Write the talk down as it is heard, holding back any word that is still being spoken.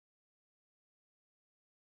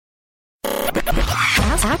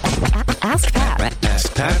AskPat.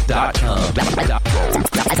 AskPat.com.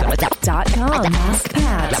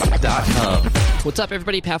 AskPat.com. What's up,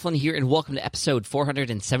 everybody? Pat Flynn here, and welcome to episode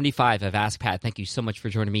 475 of Ask Pat. Thank you so much for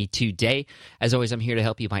joining me today. As always, I'm here to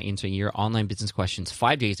help you by answering your online business questions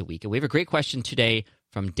 5 days a week. And we have a great question today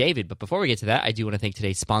from David. But before we get to that, I do want to thank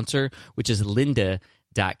today's sponsor, which is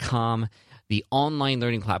lynda.com, the online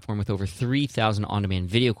learning platform with over 3,000 on-demand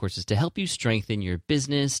video courses to help you strengthen your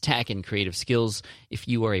business, tech, and creative skills. If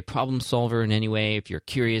you are a problem solver in any way, if you're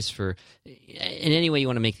curious for in any way you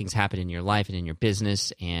want to make things happen in your life and in your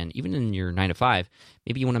business and even in your 9-to-5,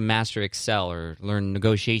 maybe you want to master Excel or learn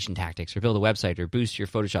negotiation tactics or build a website or boost your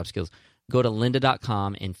Photoshop skills, go to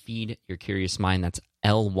lynda.com and feed your curious mind. That's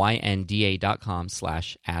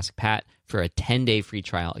lynda.com/askpat for a 10-day free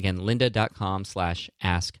trial. Again,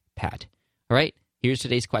 lynda.com/askpat. All right, here's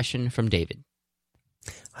today's question from David.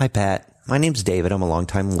 Hi, Pat. My name's David. I'm a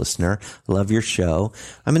longtime listener. Love your show.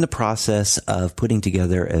 I'm in the process of putting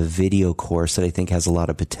together a video course that I think has a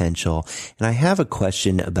lot of potential. And I have a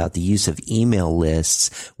question about the use of email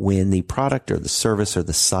lists when the product or the service or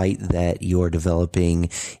the site that you're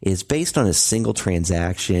developing is based on a single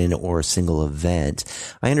transaction or a single event.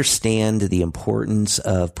 I understand the importance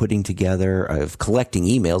of collecting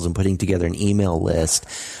emails and putting together an email list.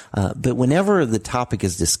 But whenever the topic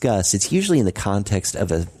is discussed, it's usually in the context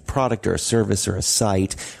of a product or a service or a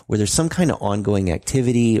site where there's some kind of ongoing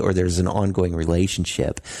activity or there's an ongoing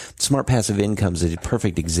relationship. Smart Passive Income is a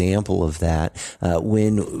perfect example of that.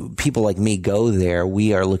 When people like me go there,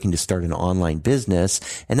 we are looking to start an online business,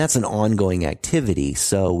 and that's an ongoing activity.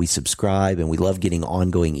 So we subscribe and we love getting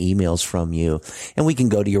ongoing emails from you, and we can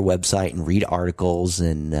go to your website and read articles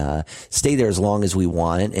and stay there as long as we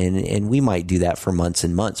want, and we might do that for months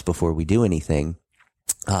and months before we do anything.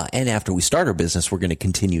 And after we start our business, we're going to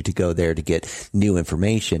continue to go there to get new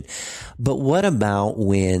information. But what about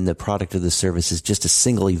when the product or the service is just a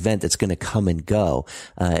single event that's going to come and go?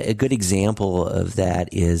 A good example of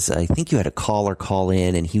that is, I think you had a caller call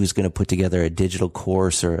in and he was going to put together a digital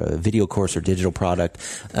course or a video course or digital product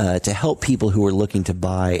to help people who are looking to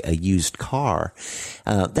buy a used car.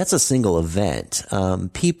 That's a single event.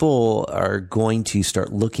 People are going to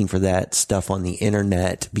start looking for that stuff on the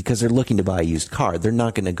internet because they're looking to buy a used car. They're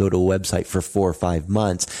not going to go to a website for 4 or 5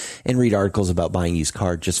 months and read articles about buying a used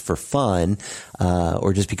car just for fun,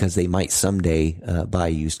 or just because they might someday buy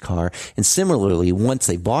a used car. And similarly, once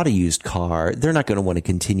they bought a used car, they're not going to want to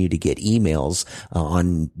continue to get emails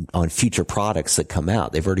on future products that come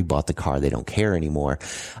out. They've already bought the car. They don't care anymore.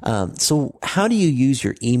 So how do you use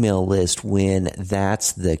your email list when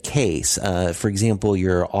that's the case? For example,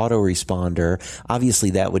 your autoresponder, obviously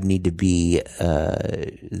that would need to be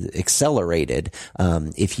accelerated.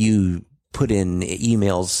 If you put in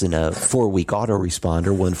emails in a 4-week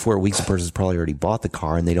autoresponder, well, in 4 weeks, the person's probably already bought the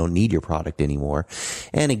car and they don't need your product anymore.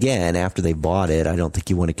 And again, after they bought it, I don't think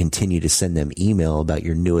you want to continue to send them email about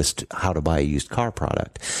your newest how to buy a used car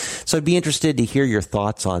product. So I'd be interested to hear your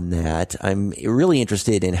thoughts on that. I'm really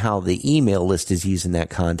interested in how the email list is used in that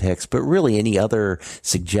context, but really any other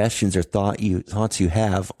suggestions or thoughts you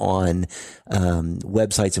have on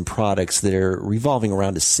websites and products that are revolving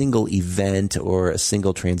around a single event or a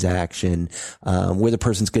single transaction, where the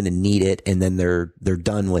person's going to need it and then they're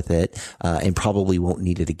done with it, and probably won't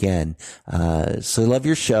need it again. So I love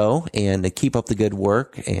your show and keep up the good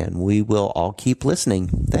work, and we will all keep listening.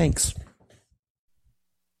 Thanks.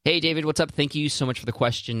 Hey, David, what's up? Thank you so much for the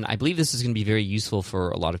question. I believe this is going to be very useful for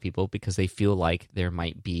a lot of people because they feel like there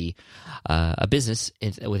might be a business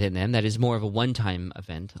within them that is more of a one-time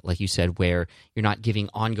event, like you said, where you're not giving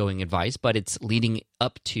ongoing advice, but it's leading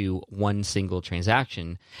up to one single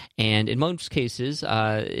transaction. And in most cases,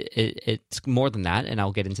 it's more than that, and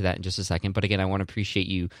I'll get into that in just a second. But again, I want to appreciate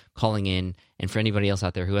you calling in. And for anybody else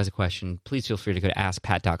out there who has a question, please feel free to go to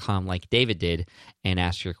askpat.com like David did and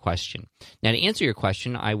ask your question. Now, to answer your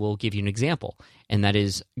question, I will give you an example, and that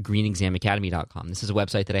is greenexamacademy.com. This is a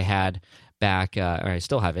website that I had back, or I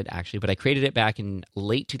still have it actually, but I created it back in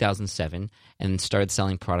late 2007 and started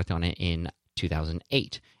selling product on it in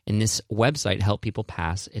 2008. And this website helped people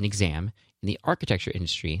pass an exam in the architecture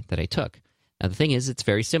industry that I took. Now, the thing is, it's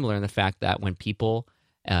very similar in the fact that when people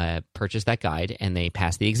purchased that guide and they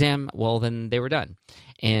passed the exam, well, then they were done.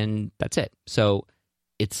 And that's it. So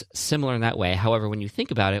it's similar in that way. However, when you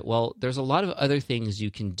think about it, well, there's a lot of other things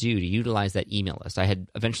you can do to utilize that email list. I had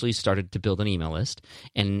eventually started to build an email list,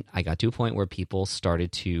 and I got to a point where people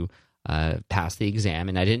started to pass the exam,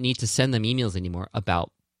 and I didn't need to send them emails anymore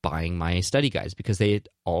about buying my study guides because they had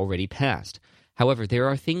already passed. However, there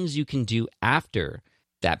are things you can do after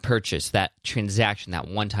that purchase, that transaction, that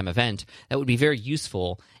one-time event, that would be very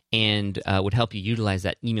useful and would help you utilize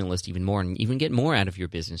that email list even more and even get more out of your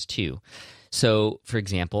business too. So, for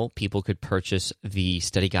example, people could purchase the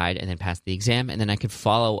study guide and then pass the exam, and then I could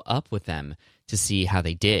follow up with them to see how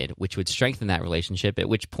they did, which would strengthen that relationship, at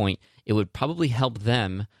which point it would probably help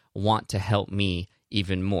them want to help me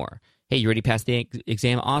even more. Hey, you already passed the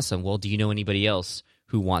exam? Awesome. Well, do you know anybody else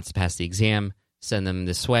who wants to pass the exam? Send them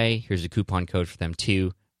this way. Here's a coupon code for them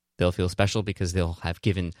too. They'll feel special because they'll have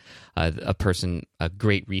given a person a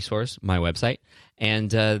great resource, my website,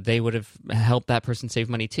 and they would have helped that person save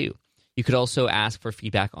money too. You could also ask for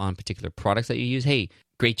feedback on particular products that you use. Hey,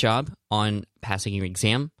 great job on passing your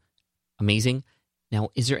exam. Amazing. Now,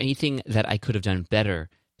 is there anything that I could have done better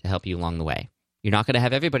to help you along the way? You're not going to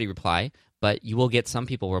have everybody reply, but you will get some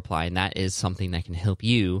people reply, and that is something that can help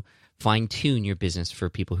you fine-tune your business for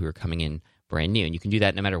people who are coming in brand new. And you can do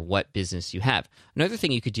that no matter what business you have. Another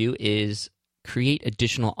thing you could do is create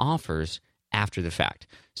additional offers after the fact.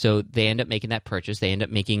 So they end up making that purchase. They end up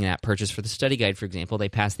making that purchase for the study guide, for example. They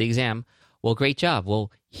pass the exam. Well, great job.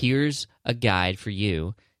 Well, here's a guide for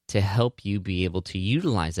you to help you be able to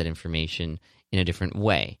utilize that information in a different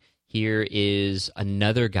way. Here is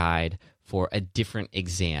another guide for a different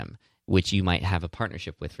exam, which you might have a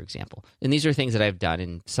partnership with, for example. And these are things that I've done,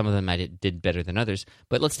 and some of them I did better than others.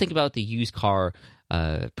 But let's think about the used car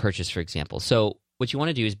purchase, for example. So what you want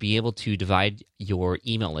to do is be able to divide your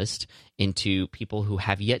email list into people who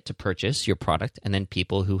have yet to purchase your product and then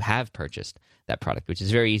people who have purchased that product, which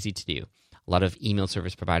is very easy to do. A lot of email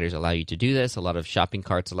service providers allow you to do this. A lot of shopping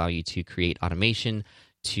carts allow you to create automation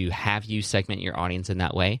to have you segment your audience in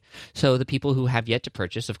that way. So the people who have yet to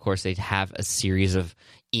purchase, of course, they'd have a series of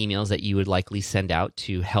emails that you would likely send out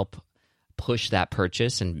to help push that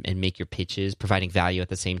purchase and make your pitches, providing value at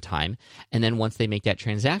the same time. And then once they make that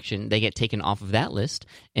transaction, they get taken off of that list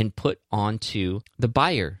and put onto the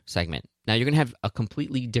buyer segment. Now, you're going to have a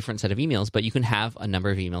completely different set of emails, but you can have a number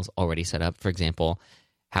of emails already set up. For example,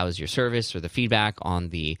 how is your service or the feedback on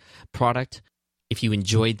the product? If you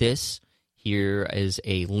enjoyed this, here is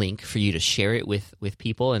a link for you to share it with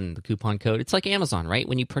people and the coupon code. It's like Amazon, right?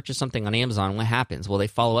 When you purchase something on Amazon, what happens? Well, they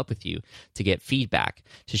follow up with you to get feedback,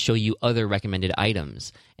 to show you other recommended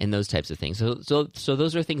items and those types of things. So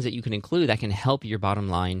those are things that you can include that can help your bottom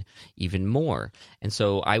line even more. And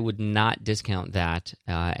so I would not discount that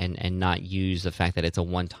and not use the fact that it's a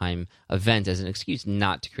one-time event as an excuse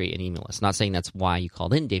not to create an email list. Not saying that's why you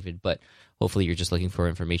called in, David, but hopefully you're just looking for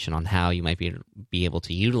information on how you might be able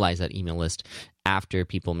to utilize that email list after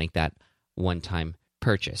people make that one-time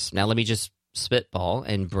purchase. Now, let me just spitball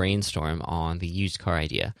and brainstorm on the used car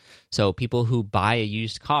idea. So people who buy a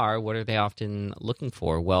used car, what are they often looking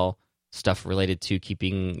for? Well, stuff related to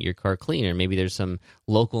keeping your car clean, or maybe there's some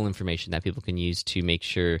local information that people can use to make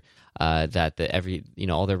sure that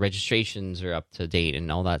all their registrations are up to date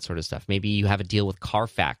and all that sort of stuff. Maybe you have a deal with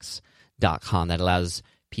Carfax.com that allows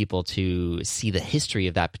people to see the history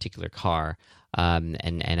of that particular car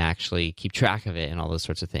and actually keep track of it and all those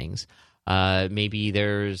sorts of things. Maybe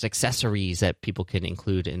there's accessories that people can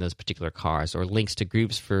include in those particular cars, or links to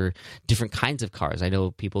groups for different kinds of cars. I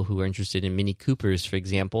know people who are interested in Mini Coopers, for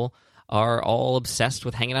example, are all obsessed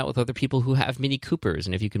with hanging out with other people who have Mini Coopers.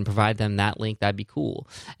 And if you can provide them that link, that'd be cool.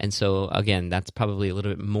 And so, again, that's probably a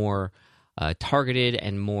little bit more targeted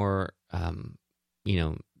and more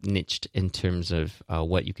niched in terms of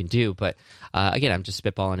what you can do. But again, I'm just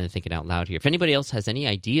spitballing and thinking out loud here. If anybody else has any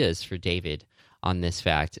ideas for David on this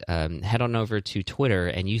fact, head on over to Twitter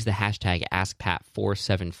and use the hashtag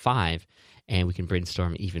AskPat475, and we can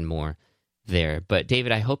brainstorm even more there. But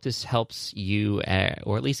David, I hope this helps you,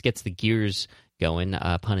 or at least gets the gears going,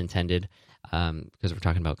 pun intended, because we're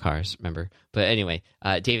talking about cars, remember? But anyway,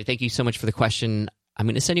 David, thank you so much for the question. I'm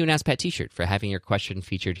going to send you an Ask Pat t-shirt for having your question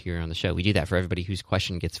featured here on the show. We do that for everybody whose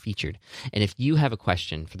question gets featured. And if you have a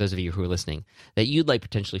question, for those of you who are listening, that you'd like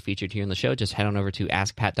potentially featured here on the show, just head on over to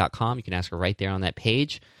askpat.com. You can ask her right there on that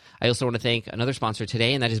page. I also want to thank another sponsor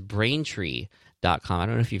today, and that is Braintree.com. I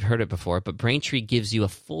don't know if you've heard it before, but Braintree gives you a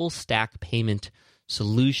full stack payment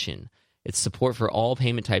solution. It's support for all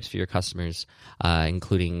payment types for your customers,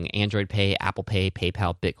 including Android Pay, Apple Pay,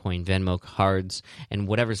 PayPal, Bitcoin, Venmo, cards, and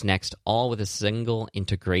whatever's next, all with a single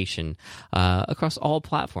integration across all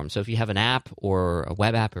platforms. So if you have an app or a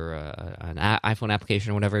web app or an iPhone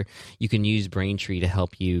application or whatever, you can use Braintree to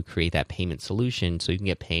help you create that payment solution so you can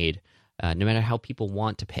get paid no matter how people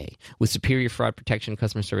want to pay, with superior fraud protection,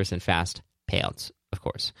 customer service, and fast payouts, of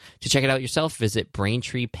course. To check it out yourself, visit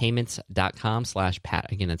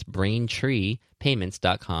BraintreePayments.com/Pat. Again, that's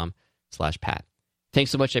BraintreePayments.com/Pat.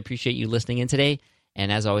 Thanks so much. I appreciate you listening in today,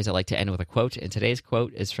 And as always, I like to end with a quote. And today's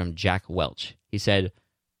quote is from Jack Welch. He said,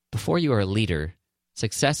 "Before you are a leader,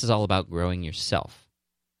 success is all about growing yourself.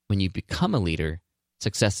 When you become a leader,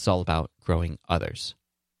 success is all about growing others."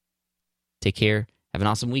 Take care. Have an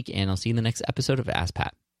awesome week, and I'll see you in the next episode of Ask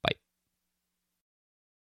Pat. Bye.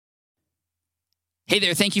 Hey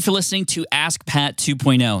there, thank you for listening to Ask Pat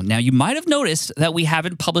 2.0. Now, you might have noticed that we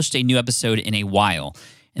haven't published a new episode in a while,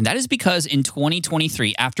 and that is because in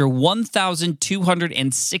 2023, after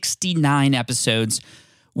 1,269 episodes,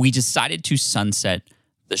 we decided to sunset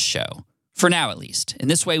the show. For now, at least. In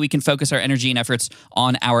this way, we can focus our energy and efforts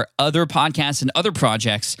on our other podcasts and other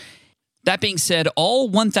projects. That being said, all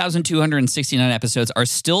 1,269 episodes are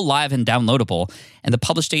still live and downloadable, and the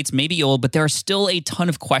published dates may be old, but there are still a ton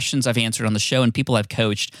of questions I've answered on the show and people I've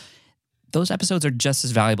coached. Those episodes are just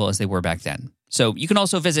as valuable as they were back then. So you can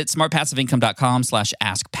also visit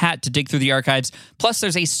smartpassiveincome.com/askpat to dig through the archives. Plus,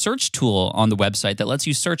 there's a search tool on the website that lets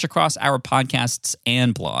you search across our podcasts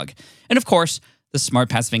and blog. And of course, the Smart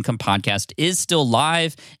Passive Income podcast is still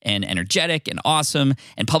live and energetic and awesome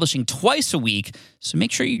and publishing twice a week. So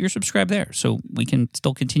make sure you're subscribed there so we can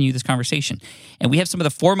still continue this conversation. And we have some of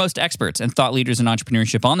the foremost experts and thought leaders in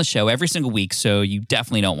entrepreneurship on the show every single week, so you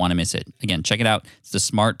definitely don't want to miss it. Again, check it out. It's the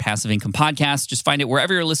Smart Passive Income podcast. Just find it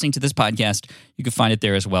wherever you're listening to this podcast. You can find it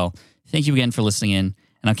there as well. Thank you again for listening in,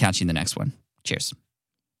 and I'll catch you in the next one. Cheers.